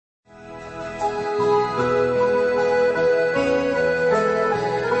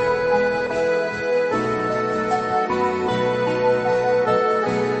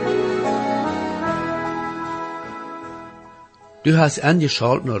Du hast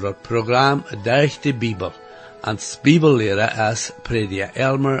angeschaut naar het programma Durch de Bibel. Als Bibellehrer is prediker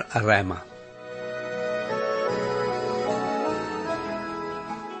Elmer Rema.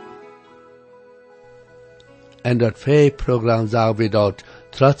 In dat Programm sagen wir dort,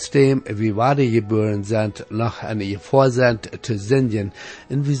 trotzdem wir weitergeboren sind, noch eine Vorsend zu singen.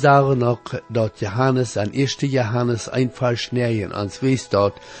 Und wir sagen noch, dort Johannes, an 1. Johannes einfach schnell uns weiß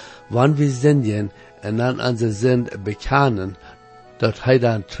dort, wann wir singen und dann unsere Sinn bekennen, dort er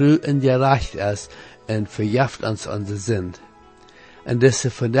dann treu und gerecht ist und vergift uns unsere Sinn. Und diese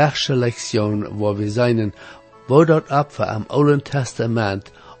verdächtige Lektion, wo wir sagen, wo dort Opfer am Alten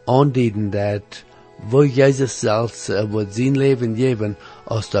Testament andienen, dat wo Jesus selbst wird sein Leben geben,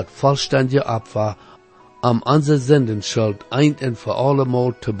 als das vollständige Opfer, unsere Sündenschuld ein und für alle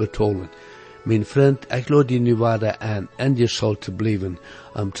Mal zu betonen. Mein Freund, ich lade dich nu weiter an, in die Schuld zu bleiben,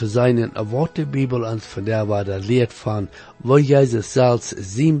 zu sein, was die Bibel uns von der weiter lehrt von, wo Jesus selbst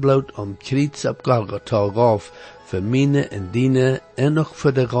sein Blut Kreuz auf Golgatha gab, für meine und deine und auch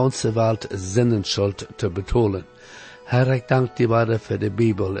für die ganze Welt Sündenschuld zu betonen. Herr, ich danke dir weiter für die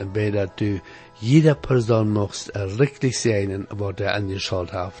Bibel und bete, dass du jeder Person mocht richtig sehen, was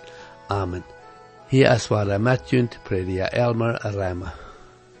angeschaut hat. Amen. Hier ist weiter Matthew, prediker Elmer Rema.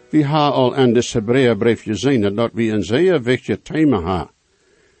 We hebben al in dit Hebreeënbrief gezien dat we een zeer wichtig thema hebben.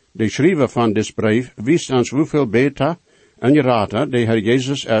 De schrijver van dit brief wijst ons hoeveel beter en gerater de Heer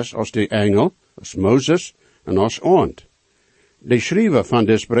Jezus is als de engel, als Mozes en als ons. De schrijver van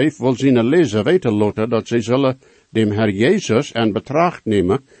dit brief wil zijn lezer weten laten dat zij zullen dem Heer Jezus in betracht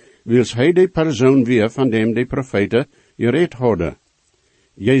nemen, wils hij de persoon weer van dem de profeten gereed hadden.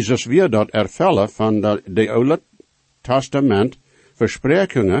 Jezus weer dat ervellen van de Oude Testament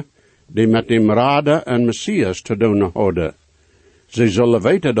versprekingen die met dem Rade en Messias te doen hadden. Zij zullen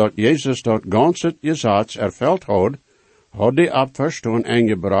weten dat Jezus dat ganse gezats erveld had die Opfers toen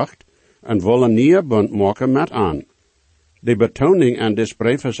ingebracht en willen nieuw bund maken met aan. De betoning aan dit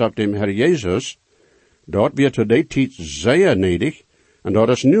brief is op dem Heer Jezus, dat wird zu der tijd zeer nedig, en dat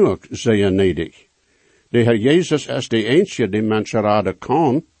is nu ook zeer nedig. De Heer Jezus is de enige die mensen raden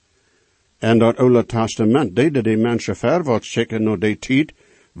kan, en dat Oude Testament deden die mensen verwaarts schikken naar de tijd,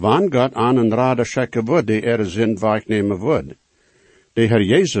 wanneer God aan een raden schikken wordt, die zin wegnemen wordt. De Heer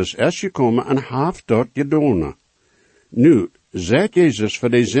Jezus is gekomen en heeft dat gedaan. Nu, zet Jezus voor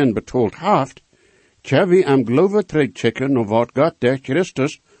de zin betoeld heeft, kan we am geloven terugschikken naar wat God der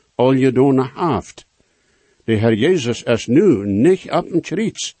Christus al gedaan heeft. De Heer Jezus is nu niet op een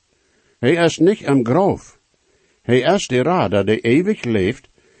kruis. Hij is niet im Graf. Hij is de Rader die eeuwig leeft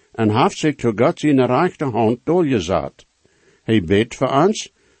en heeft zich zu God zijn rechterhand doorgezet. Hij beet voor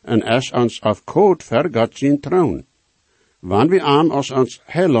ons en is ons afkood voor God zijn troon. Wanneer we hem als ons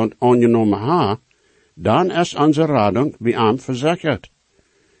heiland aangenomen hebben, dan is onze redding bij hem verzekerd.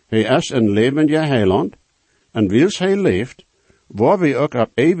 Hij is een levende heiland en wils hij leeft, waar we ook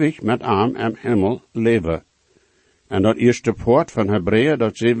op eeuwig met hem im Himmel leven. En dat eerste poort van Hebraea,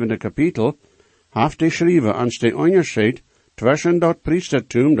 dat 7e kapitel, heeft de schrijver ons de onderscheid tussen dat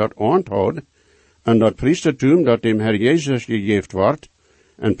priestertum dat aanhoudt en dat priestertum dat dem Heer Jezus gegeven wordt,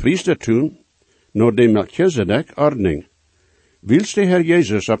 en priestertum naar de Melchizedek ordening. Wils de Heer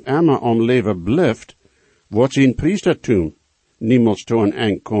Jezus op einmal om leven blijft, wordt zijn priestertum niemals tot een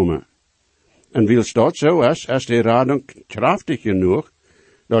eind komen. En wils dat zo is de rading krachtig genoeg,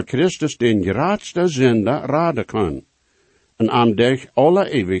 dat Christus den geraadste zender raden kan, en aan durch alle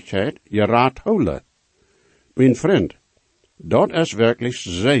eeuwigheid geraad houden. Mijn vriend, dat is werkelijk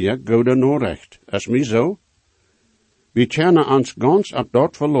zeer goede Nachricht. Is mij zo? We kunnen ons ganz op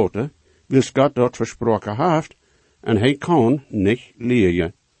dat verlaten, wils God dat versproken heeft, en hij kan niet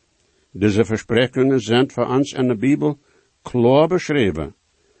liegen. Deze versprechingen zijn voor ons in de Bibel klar beschreven.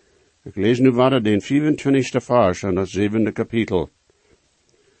 Ik lees nu verder den 25e vers in het 7e kapitel.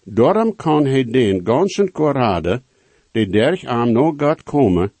 Daarom kan hij den ganzen korade, die durch am naar God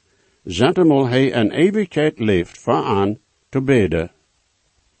komen, zentemal hij in eeuwigheid leeft, voor aan te beden.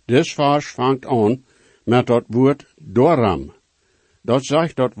 Dit vers vangt aan met dat woord daarom. Dat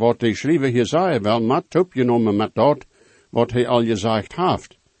zegt dat wat de schrijver hier zei wel met opgenomen met dat wat hij al gezegd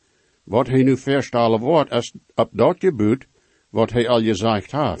heeft. Wat hij nu verstellen wordt is op dat gebied wat hij al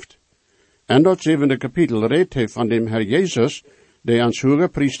gezegd heeft. En dat 7e kapitel redt hij van dem Heer Jezus, die ons hoge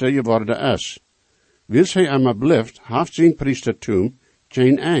priester geworden is. Wils hij einmal blijft, heeft zijn priestertum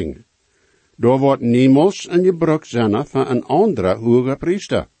geen eng. Daar wordt niemals een gebruik zijn van een andere hoge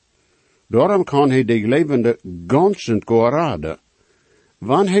priester. Daarom kan hij de levende gans en goor raden.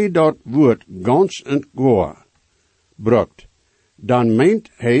 Wanneer hij dat woord gans en goor brukt, dan meent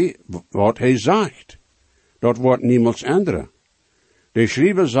hij wat hij zegt. Dat wordt niemals andere. De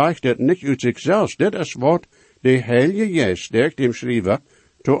Schrijver zegt dit niet uit zichzelf, dit is wat de Heilige Geest, der dem Schrijver,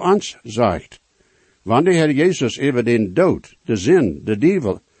 to ons zegt. Wanneer de Heer Jezus even den dood, de zin, de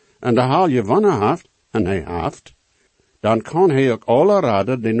duivel en de haal gewonnen heeft, en hij heeft, dan kan hij ook alle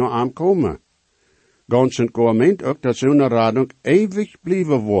raden die naar hem komen. Ganz en meent ook dat zo'n rading eeuwig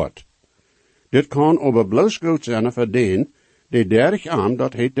blijven wordt. Dit kan over bloos goed zijn voor den, die derg aan,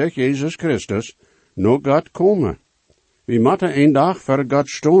 dat heet de Jezus Christus, naar God komen. We moeten een dag voor God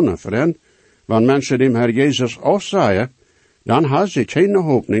stonen, vriend. Wanneer mensen dem Herr Jezus afzaaien, dan hebben ze geen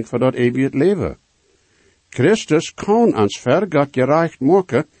hoopning voor dat eeuwig leven. Christus kan ons voor God gerecht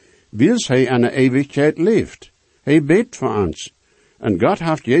maken, wils hij in de eeuwigheid leeft. Hij beet voor ons. En God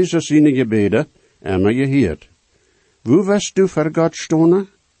heeft Jezus zijn gebeden immer gehoord. Hoe wirst du voor God stonen?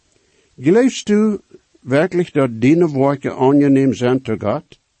 Geloofst du wirklich, dat deine woorden angenehm zijn te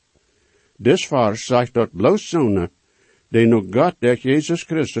God? Dit vers zegt dat bloos zonen, die naar God, der Jezus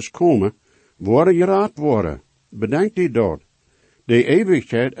Christus komen, worden geraad worden. Bedenk die dat. De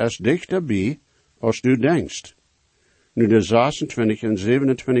eeuwigheid is dichterbij, als du denkst. Nu de 26 en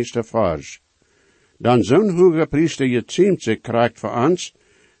 27 vers. Dan zo'n hoge priester je ziemt zich krijgt voor ons,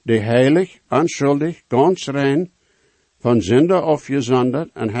 die heilig, onschuldig, ganz rein, van zonde afgezonderd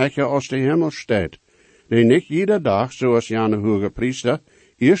en hekje als de hemel staat, die niet ieder dag, zoals Jan hoge priester,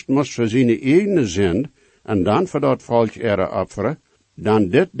 eerst moest voor zijn eigen zend, en dan voor dat volk offeren, dan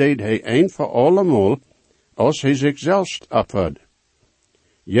dit deed hij een voor allemaal, als hij zichzelf offerde.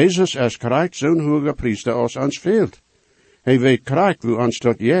 Jezus is krijgt zo'n hoge priester als ons veelt. Hij weet krijgt hoe ons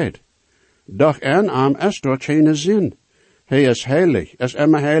dat jeet. Doch en am is dat geen zin. Hij is heilig, is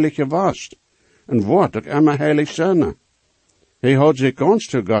immer heilig gewast. En wordt ook immer heilig zijn. Hij had zich ganz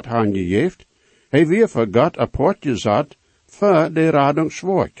te God aangegeven. Hij weer voor God apart gezet, voor de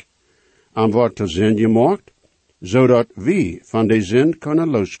radingswerk. En wordt te zin gemaakt, zodat we van de zin kunnen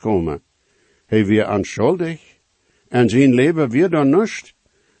loskomen. Hij weer onschuldig, en zijn leven weer dan niet,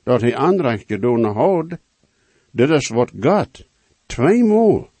 dat hij aanrecht gedaan had. Dit is wat God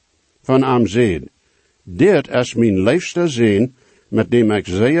tweemaal van hem zei. Dit is mijn liefste zin, met dem ik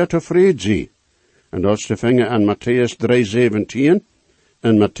zeer tevreden zie. En dat is te vinden aan Matthäus 3:17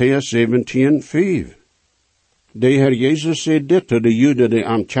 en Matthäus 17:5. De Heer Jezus zei dit tot de Joden die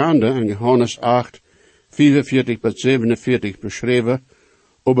hem kenden in Johannes 8:44-47 beschreven.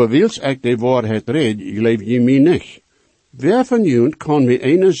 Over wils ik de waarheid red, geloof je mij niet. Wer van jullie kan mij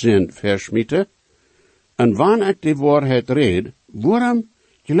een zin versmieten? En wanneer ik de waarheid red, waarom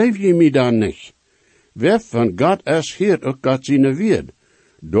geloof je mij dan niet? Wer van God is hier ook God zijn woord.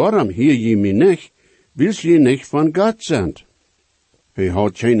 Daarom hier je mij niet, wils je niet van God zijn. Hij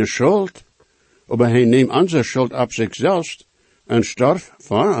had geen schuld, maar hij neemt onze schuld op zichzelf en starf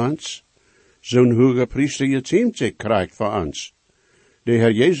voor ons. Zo'n hoge priester je ziemt zich krijgt voor ons. De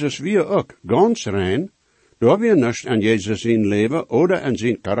Heer Jezus weer ook ganz rein, door wir nicht an Jesus zijn leven oder an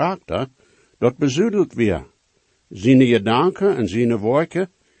zijn karakter, dat bezoedelt wir. Zijn gedanken en zijn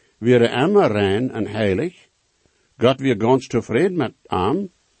werken werden immer rein en heilig. God weer ganz tevreden met hem.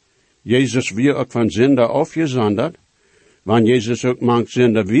 Jezus weer ook van Sünder afgezonderd. Wanneer Jezus ook mank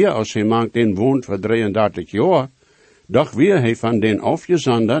Sünder weer, als hij mank den woont voor 33 jaar, doch weer hij van den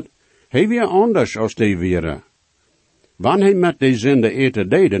afgezonderd, hij weer anders als die weer. Wanneer hij met die Sünder eten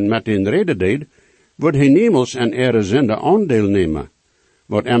deed en met den reden deed, wordt hij niemals en ihre Sünder aandeel nemen.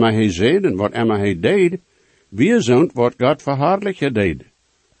 Wat immer hij zei en wat immer hij deed, wir sind wat God verhaarlijken deed.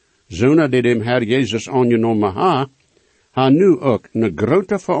 Zonen die dem Herr Jezus aangenomen ha nu ook een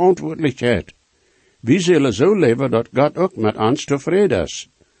grote verantwoordelijkheid. We zullen zo leven dat God ook met ons tevreden is.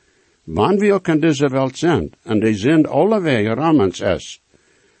 Wanneer we ook in deze wereld zijn, en die zijn allebei ramens is,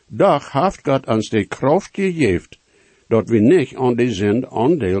 doch heeft God ons de kracht gegeven, dat we niet aan die zin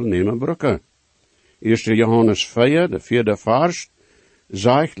aandeel nemen brokken. 1 Johannes 4, de 4e vers,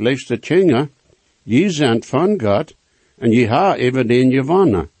 zegt, liefste kinderen, je zijn van God, en je ha even den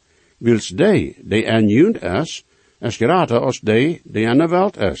gewonnen. Wils die in junt is groter als die in de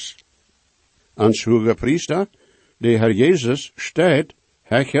wereld is. Ons hoge priester, de Herr Jezus, staat,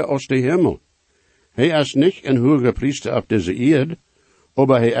 hekje als de hemel. Hij is niet een hoge priester op deze aarde,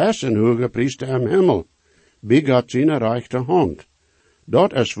 maar hij is een hoge priester im Himmel, bij God zijn rechterhand.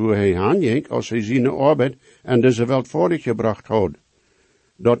 Dat is waar hij aanjinkt als hij zijn arbeid in deze wereld voortgebracht had.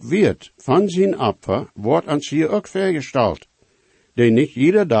 Dat wird van zijn Opfer wordt ons hier ook vergesteld. Die niet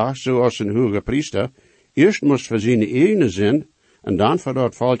iedere dag, zoals een hoge priester, eerst moest voor zijn eigen zin, en dan voor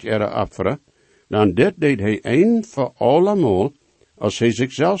dat volk offeren, dan dit deed hij een voor allemaal, als hij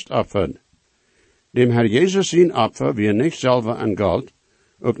zichzelf offerde. Dem Herr Jezus zijn Opfer weer niet zelf een goud,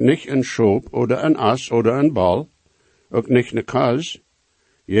 ook niet een schop oder een as oder een bal, ook niet een kas,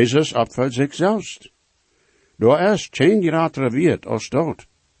 Jesus opfert zich selbst. Daar is geen grotere wet als dat.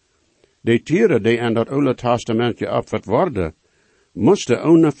 De tieren die in dat Oude Testament geopferd worden, moesten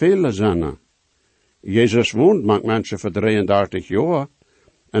ohne Fehler zijn. Jezus woont met mensen voor 33 jaar,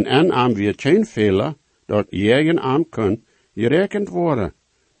 en aan weer geen Fehler, dat jeden aan kan gerekend worden.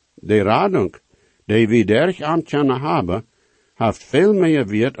 De radung, die we derg aan kunnen hebben, heeft veel meer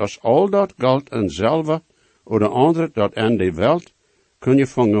wert als al dat geld en zilver oder andere dat in de wereld kun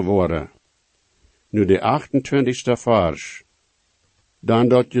gevangen worden. Nu de 28e vers. Dan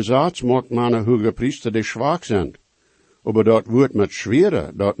dat Gesetz maakt mannen hoge priester die schwach zijn. Aber dat wordt met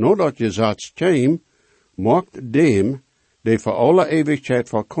schwerer, dat no dat Gesetz kwam, maakt dem, die voor alle eeuwigheid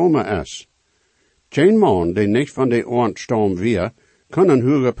volkomen is. Geen man, die niet van de oornstam weer, kan een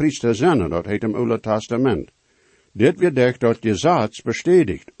hoge priester zijn, dat heet im Oude Testament. Dit wird dat Gesetz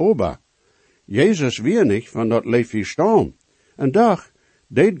bestätigt, aber Jezus weer niet van dat Levi stam. En doch,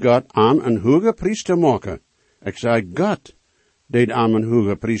 deed God aan een hoge priester maken. Ik zei God, deed aan een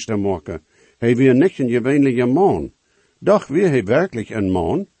hoge priester maken. Hij weer niet een gewöhnliche man. Doch weer hij werkelijk een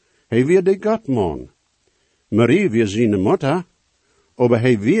man, hij weer de Godman. Marie weer zijn Mutter, aber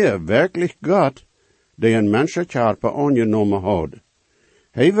hij weer werkelijk God, die een mensenkörper aangenomen had.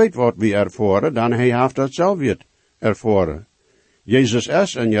 Hij weet wat we ervaren, dan hij heeft dat zelf weer ervaren. Jezus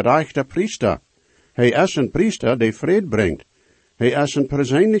is een gerechte priester. Hij is een priester die vrede brengt. Hij is een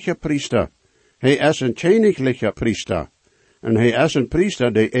persoonlijke priester. Hij is een königlijke priester. En hij is een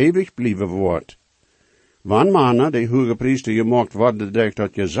priester die eeuwig blijven wordt. Wanneer mannen die hoge priester gemaakt worden door dat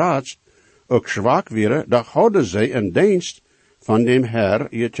Gesetz ook zwak werden, dan hadden zij een dienst van dem Herr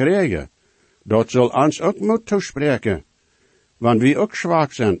gekregen. Dat zal ons ook moeten toespreken. Wanneer we ook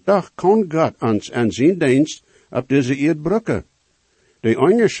zwak zijn, dan kan God ons en zijn dienst op deze eerd brukken. De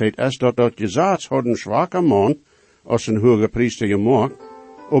onderscheid is dat Gesetz had een zwakke man als een hoge priester gemaakt,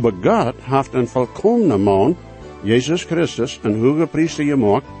 aber God heeft een volkomene man, Jezus Christus, een hoge priester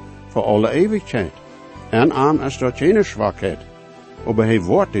gemaakt voor alle eeuwigheid. En aan is dat geen zwakheid, aber hij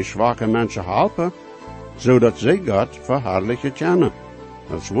wordt die zwakke mensen helpen, zodat zij God verherrlichen kennen.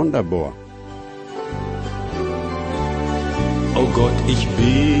 Dat is wonderbaar. O Gott, ich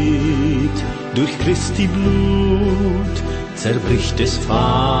bet, durch Christi Blut zerbricht des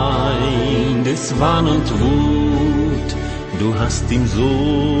Feindes Wahn und Wut. Du hast den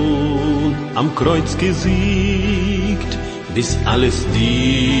Sohn am Kreuz gesiegt, bis alles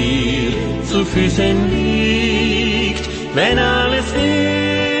dir zu Füßen liegt. Wenn alles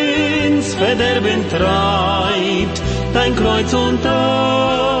ins Verderben treibt, dein Kreuz und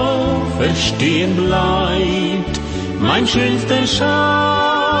Auferstehen bleibt. Mein schönster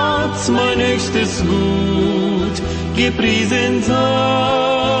Schatz, mein höchstes Gut, gepriesen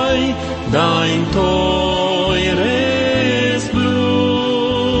sei dein teures Blut.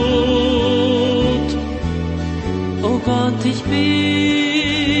 O Gott, ich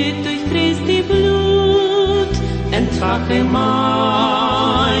bitt durch Christi Blut, entfache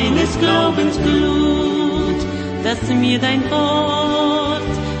meines Glaubens Glut, dass mir dein Wort,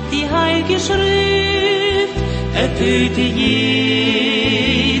 die heilige Schrift, ertöte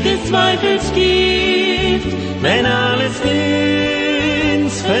jedes Zweifelsgift, wenn alles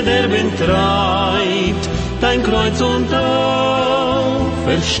ins Verderben treibt, dein Kreuz und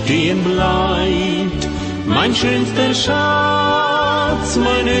Auferstehen bleibt. Mein schönster Schatz,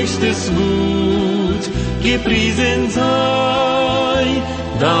 mein höchstes Gut, gepriesen sei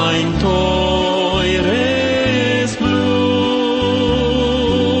dein teures Blut.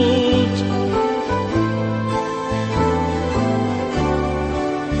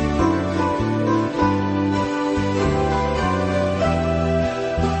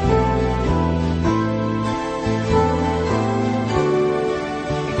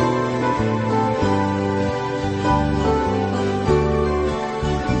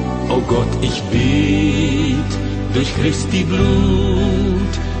 Gott, ich bet, durch Christi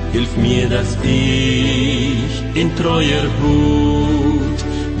Blut, hilf mir, dass ich in treuer Hut,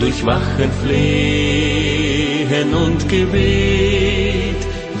 durch Wachen, Flehen und Gebet,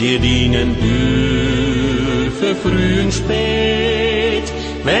 dir dienen dürfe früh und spät,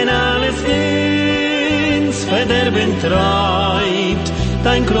 wenn alles ins Verderben treibt,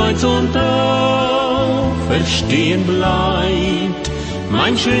 dein Kreuz und Auferstehen bleibt.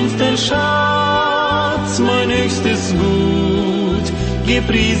 Mein schönster Schatz, mein höchstes Gut,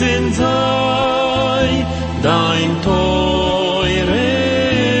 gepriesen sei dein teures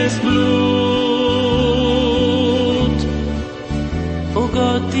Blut. O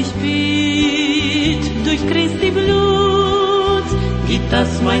Gott, ich bitt durch Christi Blut, gib,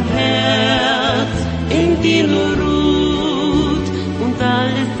 dass mein Herz in dir nur ruht und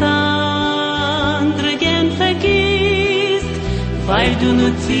alles weil du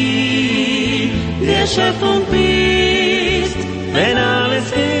nur Ziel der Schöpfung bist. Wenn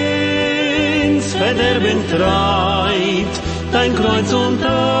alles ins Verderben treibt, dein Kreuz und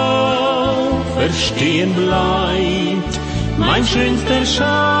Auferstehen bleibt. Mein schönster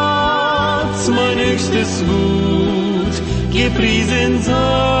Schatz, mein höchstes Gut, gepriesen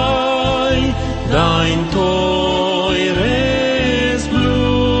sei dein teures Blut.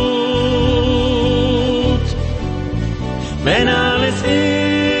 Wenn alles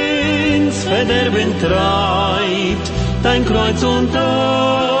ins Verderben treibt, dein Kreuz und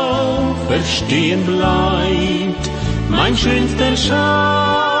Auferstehen bleibt. Mein schönster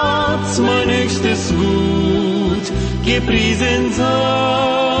Schatz, mein höchstes Gut, gepriesen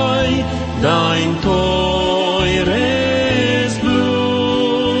sei dein teures Blut.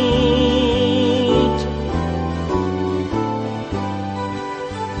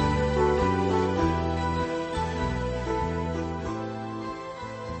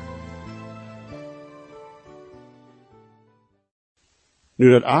 Nu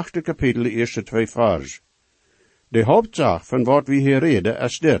dat 8e kapitel, de eerste 2 vers. De hoofdzaak van wat we hier reden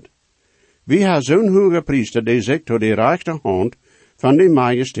is dit. We hebben zo'n hoge priester die zich tot de rechterhand van de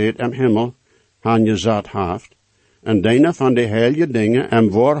majesteit im Himmel aangezet heeft, en deine van de heilige dingen im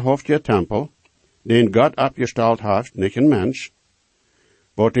waarhaftige tempel, den God opgesteld heeft, niet een mens.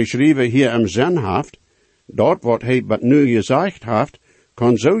 Wat de schrijver hier im zin heeft, dat wat hij wat nu gezegd heeft,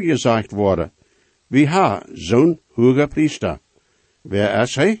 kan zo gezegd worden. We hebben zo'n hoge priester. Wer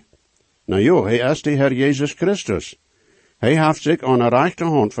is hij? Nou ja, hij is de Heer Jezus Christus. Hij heeft zich aan de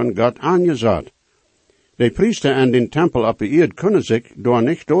rechterhand van God aangezet. De priester en den tempel op de eerd kunnen zich door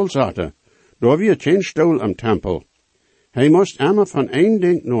niet doorzetten. Door weer geen stoel im tempel. Hij moest immer van één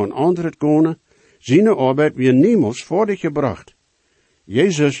ding naar een ander gaan. Zijn arbeid weer niemals voortgebracht.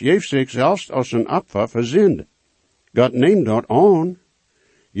 Jezus heeft zich zelfs als een opfer verzend. God neemt dat aan.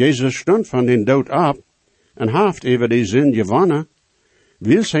 Jezus stond van den dood op en heeft over die zin gewonnen.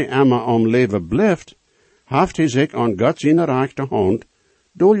 Wil zij immer om leven blijft, heeft hij zich aan God zijn rechterhand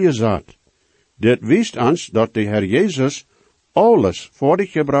doorgezet. Dit wijst ons dat de Heer Jezus alles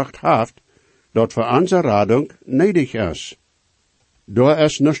voortgebracht heeft, dat voor onze redding nedig is. Daar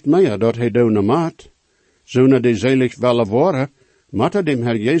is niets meer dat hij doen moet. Zonder die zelig willen worden, moet hij dem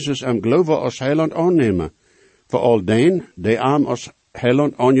Heer Jezus im geloven als heiland aannemen. Voor al den, die hem als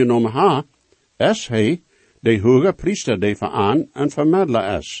heiland aangenomen ha, is hij de hoge priester die veraan en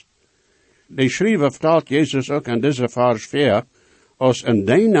vermiddelaar is. De schrijver vertelt Jezus ook in deze vers 4, als een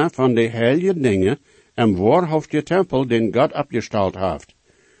deine van de heilige dingen im waarhaftige tempel den God opgesteld heeft.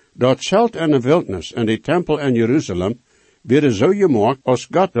 Dat zelt in de wildnis en de tempel in Jeruzalem werden zo gemaakt als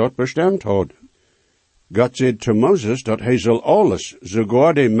God dat bestemd had. God zei te Mozes dat hij zal alles,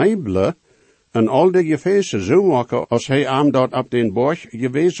 sogar de meubelen en al de gefeesten zo maken als hij hem dat op den borg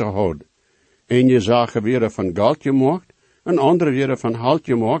gewezen had. Ene zaken werden van goud gemaakt, en andere werden van hout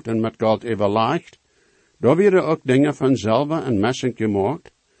gemaakt en met goud overlegd. Daar werden ook dingen van zilver en messing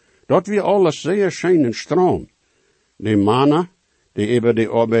gemaakt. Dat weer alles zeer schijn en stroom. De mannen, die über de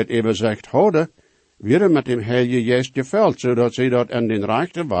arbeid overzegd hadden, werden met dem Heilige Geest gevuld, zodat zij dat in den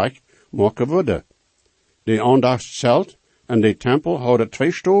rechten weg maken worden. De aandachtszelt en de tempel hadden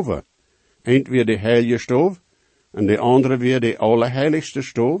 2 stoven. Eén weer de heilige stoof, en de andere weer de allerheiligste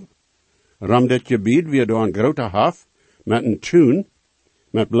stoof. Ram dit gebied weer door een grote haf, met een tuin,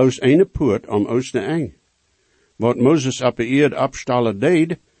 met bloos ene poort om oost te eng. Wat Mozes op de eerd opstallen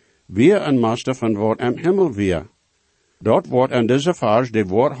deed, weer een master van wat im Himmel weer. Dat wordt in deze vers de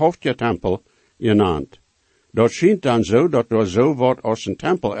waarhaftige tempel genaamd. Dat schijnt dan zo dat er zo wat als een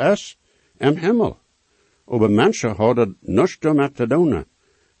tempel is im Himmel. Aber mensen hadden niets daarmee te doen.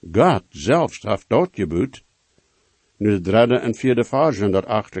 God zelfs heeft dat geboet. Nu de 3e en 4e vers in dat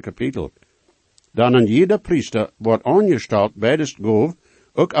 8e kapitel. Dan aan jeder priester wordt aangesteld bij de goof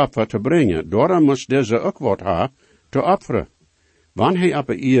ook opfer te brengen. Daarom moest deze ook wat hebben te offeren. Wanneer hij op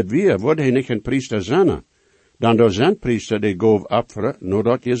de eerd weer, wordt hij niet een priester zijn. Dan door zijn priester die goof offeren,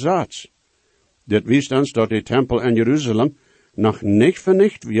 nadat je zat. Dit wijst ons dat de tempel in Jeruzalem nog niet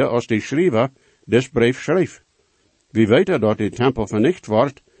vernicht weer als de schrijver des brief schreef. We weten dat de tempel vernicht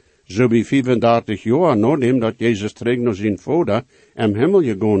wordt, zo bij 35 jaar nadat dat Jezus terug naar zijn vader im Himmel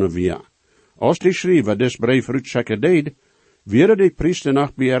gegaan weer. Als de schrijver des brief uitchecken deed, werden de priester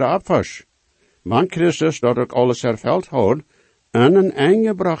nog bij ihre opfers. Want Christus dat ook alles herveld had, en een eind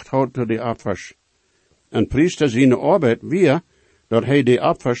gebracht had tot de opfers. Een priester zijn arbeid weer, dat hij de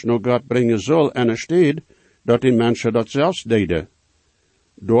opfers naar God brengen zal en er staat, dat die mensen dat zelfs deden.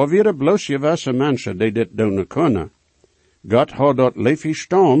 Door weer bloos gewassen mensen die dit doen kunnen. God had dat leefje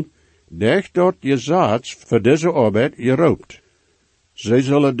stam, dicht dat je zaad voor deze arbeid geroopt. Zij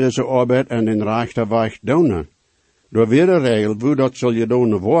zullen deze arbeid en in rechte weg doen. Door weer een regel, hoe dat zal je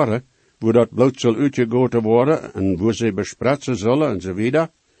doen worden, hoe dat bloed zal uitgegoten worden, en hoe ze bespreiden zullen, en zo verder.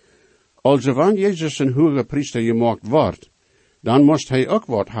 Als wanneer Jezus een hoge priester gemaakt wordt, dan moest hij ook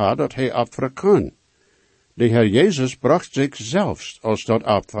wat hebben dat hij opferen kan. De Heer Jezus bracht zich zelfs als dat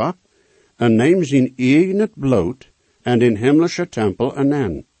opfer, en neemt zijn eigen bloed en den hemelse tempel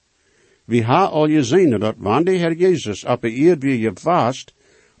aan. We hebben al gezien dat wanneer de Heer Jezus op de eerd weer gevast,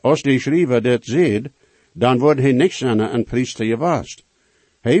 als de schrijver dat zegt, dan wordt hij niks aan een priester gevast.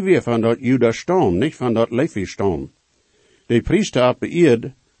 Hij weer van dat Juda-stam, niet van dat Levi-stam. De priester op de eerd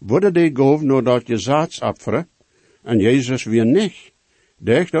worden die gov door dat gezats opferen, en Jezus weer niet,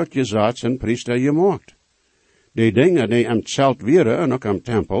 durch dat gezats een priester gemaakt. De dingen die am zelt wieren en ook am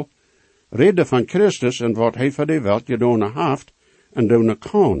tempel, reden van Christus en wat hij voor de welt gedaan heeft en doen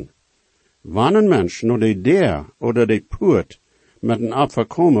kan. Wanneer een mens naar de deur oder de poort met een opfer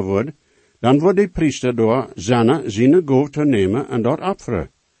komen wordt, dan wordt de priester door zijn gov te nemen en dat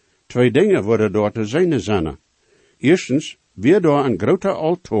opferen. Twee dingen worden door te zijn. Eerstens, weer door een grote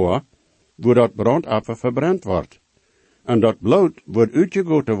altaar, waar dat brandoffer verbrand wordt. En dat bloed wordt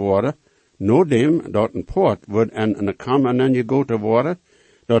uitgegoten worden, nadat dat een poort wordt en een kamer aangegoten worden,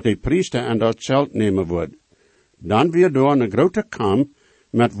 dat de priester en dat zelt nemen wordt. Dan weer door een grote kam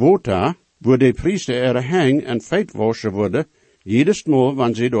met water, waar de priester er hang en feit wassen worden, jedes maal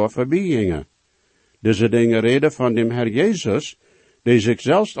wanneer ze door voorbij gingen. Deze dingen reden van dem Herr Jezus, die zich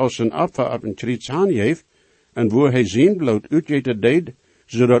zelfs als een opfer op een kruis aangeeft, en waar hij zijn bloed uitgeten deed,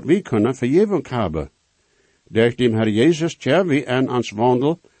 zodat wij kunnen vergeving hebben. Durch dem Herr Jezus tja we en ons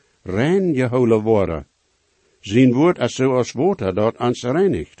wandel rein gehouden worden. Zijn woord is zoals water dat ons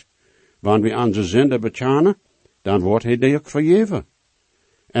reinigt. Wanneer we onze zonde bekennen, dan wordt hij die ook vergeven.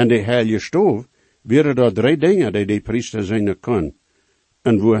 En de heilige stof, waren er 3 dingen die de priester zijn kon,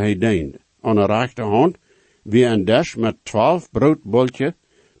 en waar hij dient. Aan de rechterhand, wie een dash met 12 broodbolletjes,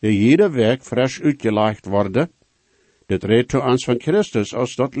 die ieder week fris uitgelegd worden. Dit redt toe ons van Christus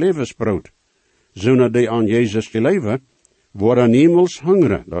als dat levensbrood. Zonder die aan Jezus geleven, worden niemals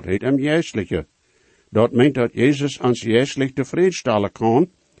hongeren, dat heet hem geestelijke. Dat meent dat Jezus ons geestelijk tevreden stellen kan,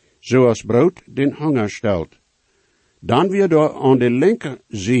 zoals brood den honger stelt. Dan weer door aan de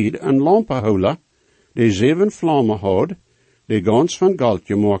linkerzijde een lampenhouden, die 7 vlammen houdt, die gans van goud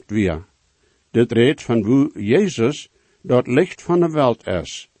gemaakt weer. Dit redt van hoe Jezus dat licht van de wereld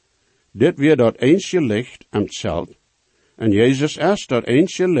is. Dit weer dat eensje licht am zelt, en Jezus is dat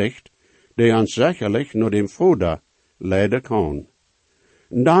eensje licht, die ons zekerlijk naar dem Vader leiden kan.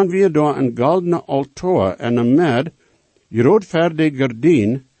 Dan weer door een goldene altaar en een med, roodverdige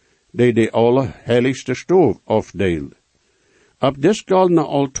gordijn, die de allerheiligste stof afdeelt. Op dit goldene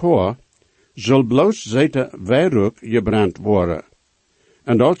altaar zal bloos zitten wierook gebrand worden,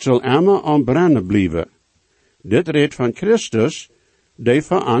 en dat zal immer aan brennen blijven. Dit redt van Christus, die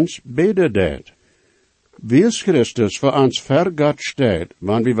voor ons beden deed. Wils Christus voor ons ver God steht,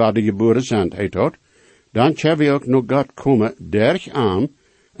 wanneer we de geboren zijn, heet dat, dan kunnen we ook naar God komen, derg aan,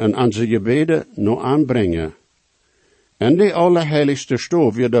 en onze gebeden nog aanbrengen. En de allerheiligste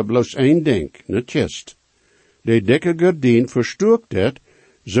stof wird er bloos één ding, ne kist. De dikke gordijn verstoekt het,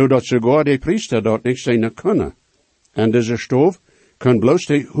 zodat sogar de priester dat niet zijn kunnen. En deze stof kan bloos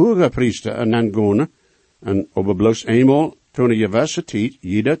de hoge priester aangaan, en over bloos eenmaal toen de gewisse tijd,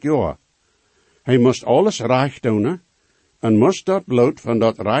 ieder jaar. Hij moest alles recht doen, en moest dat bloed van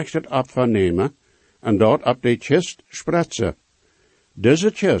dat recht opfer nemen, en dat op de kist spretsen.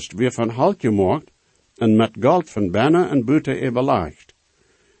 Deze kist werd van hout gemaakt, en met goud van binnen en buiten overlegd.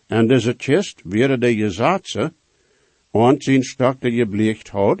 En deze kist werden de gezatsen, aan zijn stok die gebleekt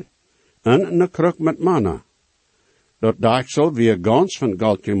had, en een kruk met manna. Dat deksel werd gans van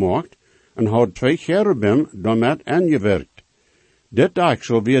goud gemaakt, en had 2 cherubim daarmee aangewerkt. Dit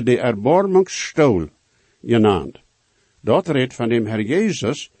deksel werd de erbarmingsstoel genaamd. Dat redt van dem Herr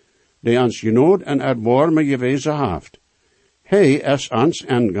Jezus, die ons genood en erbarmen gewezen heeft. Hij is ons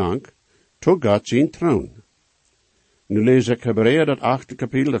ingang, tot God zijn troon. Nu lees ik Hebraea dat 8e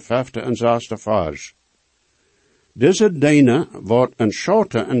kapitel, de 5e en 6e vers. Deze dingen wat een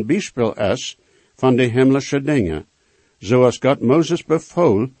schote en bijspel is van de hemelse dingen, zoals God Mozes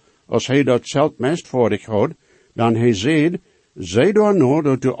bevoel, als hij dat zelf meestvaardig had, dan hij zei, zij door nou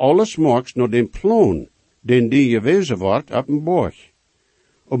dat du alles maakst naar den plan, den die gewezen wordt op een borg.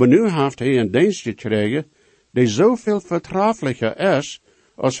 Maar nu heeft hij een dienst gekregen, die zoveel vertrafelijker is,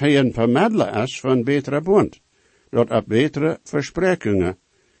 als hij een vermiddelaar is van een betere bond, dat op betere versprekingen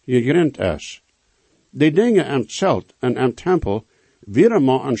gegrond is. Die dingen aan het zelt en aan het tempel, weer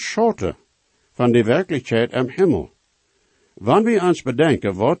maar een schote van de werkelijkheid am Himmel. Wanneer we ons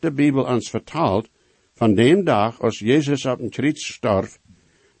bedenken wat de Bijbel ons vertelt van dem dag als Jezus op een kruis stierf,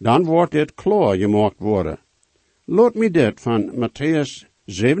 dan wordt dit klaar gemaakt worden. Laat me dit van Matthäus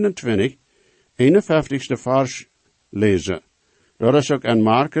 27, 51ste vers lezen. Dat is ook in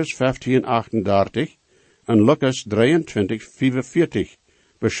Marcus 15, 38 en Lucas 23, 45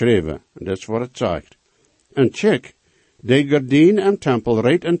 beschreven. En dat is wat het zegt. En check, de gordijn en tempel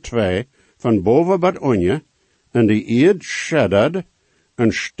reed in twee, van boven tot onder, en de eerd schedderd,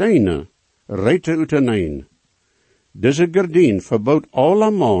 en stenen reed uiteen. Deze gordijn verbood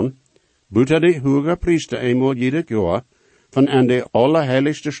alle man, buiten de hoge priester eenmaal ieder jaar, van in de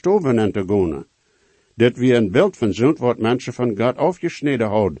allerheiligste stoven in te gaan. Dit weer een beeld van zond wat mensen van God afgesneden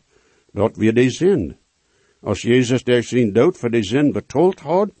had, dat weer de zin. Als Jezus der zijn dood voor de zin betaald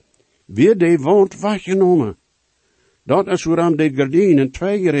had, weer de wond weggenomen. Dat is waarom de gordijn in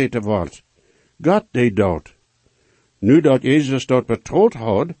twee gereten wordt. God deed dat. Nu dat Jezus dat betaald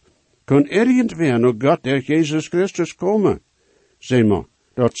had, kon irgendwer naar God der Jezus Christus komen. Zeg maar,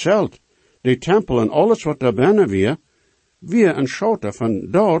 dat zelt, de tempel en alles wat daar binnen weer een schoter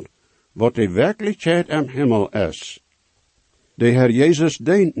van dat, wat de werkelijkheid am Himmel is. De Heer Jezus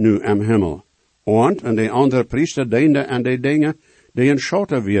deent nu am Himmel, en de andere priester deende aan de dingen die een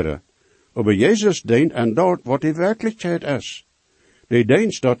schoter waren. Maar Jezus deent aan dat wat de werkelijkheid is. De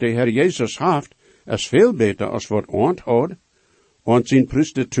dienst dat de Heer Jezus heeft, is veel beter als wat ons had, want zijn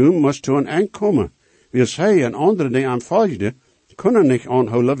priestertum moest toen aankomen, wils hij en anderen die hem volgden, kunnen niet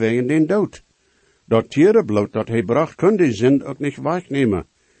aanhouden wegen den dood. Dat tierenbloed dat hij bracht, kon die zin ook niet wegnemen.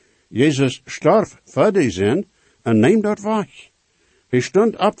 Jezus starf voor die zin en neemt dat weg. Hij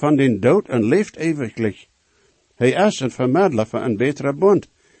stond op van den dood en leeft eeuwiglich. Hij is een vermiddelaar van een betere bond,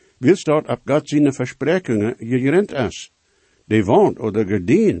 wils dat op God zijn versprekkingen gegrond is. De wand of de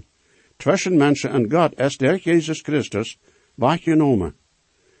gordijn tussen mensen en God is der Jezus Christus weggenomen.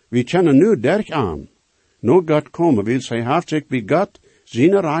 We kennen nu derg aan. No God komen, wils hij heeft zich bij God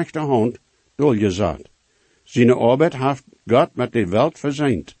zijn rechte hand doorgezet. Zijn arbeid heeft God met de welt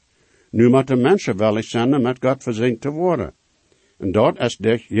verzeind. Nu moet de mensen wel eens zenden met God verzeind te worden. En dat is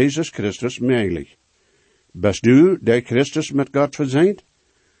der Jezus Christus mogelijk. Bist du der Christus met God verzeind?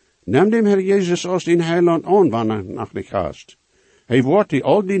 Neem dem Herr Jezus als den Heiland aan, wanneer nach dich hast. Hij wordt die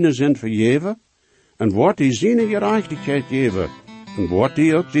al die zin vergeven, en wordt die zijn gerechtigheid geven, en wordt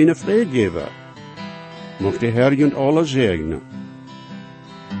die ook zijn vrede geven. Mocht de Herr je alle zegenen.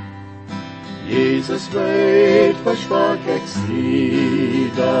 Jesus weet, versprach ik zie,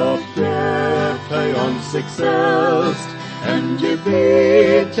 dat geeft hij ons zichzelf, en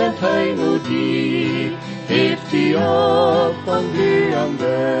gebet kent hij nu die, heeft die op van die am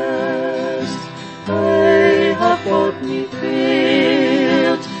best. Hij hat God niet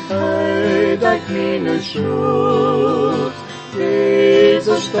veelt, hij dekt meine schuld.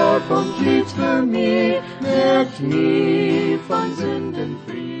 Jezus starb und litt für mich, merkt nie von Sünden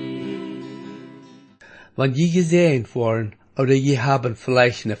frei. Wenn je gesehen worden, oder je haben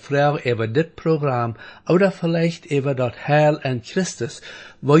vielleicht eine Frage über das Programm, oder vielleicht über das Heil in Christus,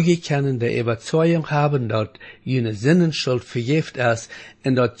 wo je können die Überzeugung haben, dass jene Sinnenschuld vergift ist,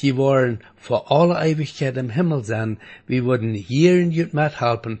 und dass je wollen für alle Ewigkeit im Himmel sein, wir würden hier in jut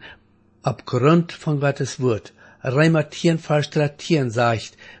mithelfen, aufgrund von Gottes Wort. Römer 10, Vers 13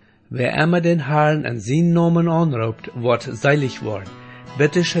 sagt, wer immer den Herrn in seinen Namen anruft, wird selig worden.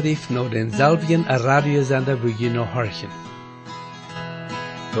 Bitte schrift noch denselben Radiosender, wo je noch horchen.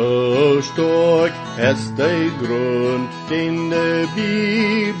 So stark ist der Grund, den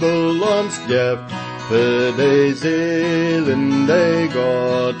die Bibel uns gibt, für die Seelen, die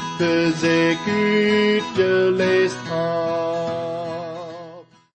Gott für sich ausgelesen hat.